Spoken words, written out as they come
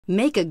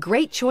Make a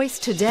great choice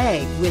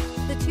today with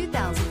the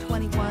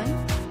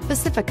 2021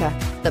 Pacifica.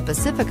 The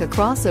Pacifica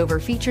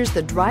crossover features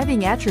the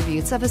driving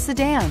attributes of a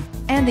sedan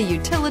and the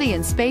utility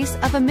and space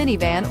of a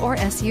minivan or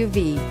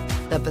SUV.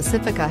 The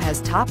Pacifica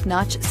has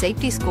top-notch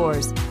safety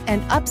scores,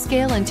 an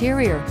upscale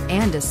interior,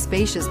 and a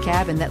spacious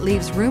cabin that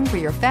leaves room for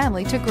your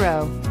family to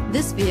grow.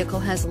 This vehicle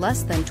has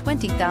less than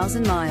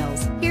 20,000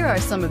 miles. Here are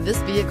some of this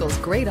vehicle's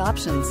great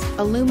options: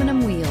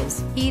 aluminum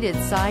wheels, heated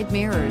side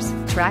mirrors,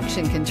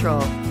 traction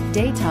control,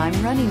 daytime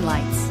running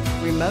lights,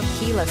 remote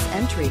keyless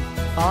entry,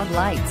 fog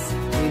lights,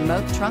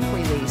 remote trunk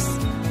release,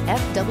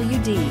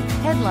 FWD,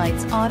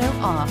 headlights auto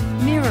off,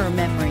 mirror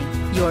memory.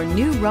 Your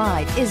new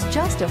ride is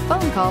just a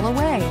phone call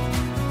away.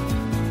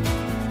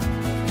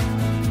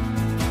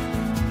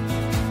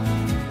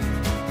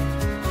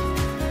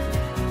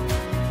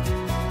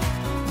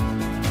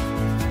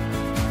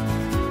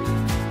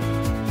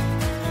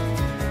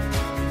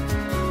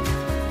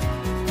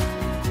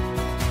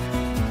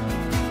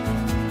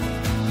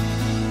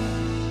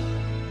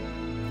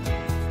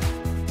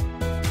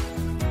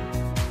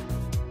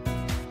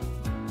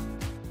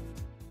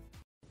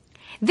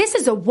 This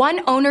is a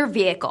one-owner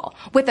vehicle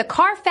with a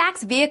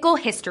Carfax Vehicle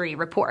History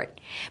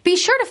Report. Be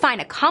sure to find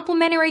a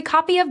complimentary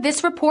copy of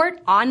this report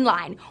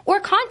online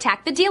or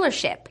contact the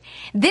dealership.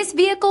 This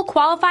vehicle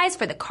qualifies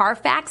for the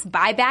Carfax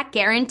Buyback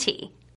Guarantee.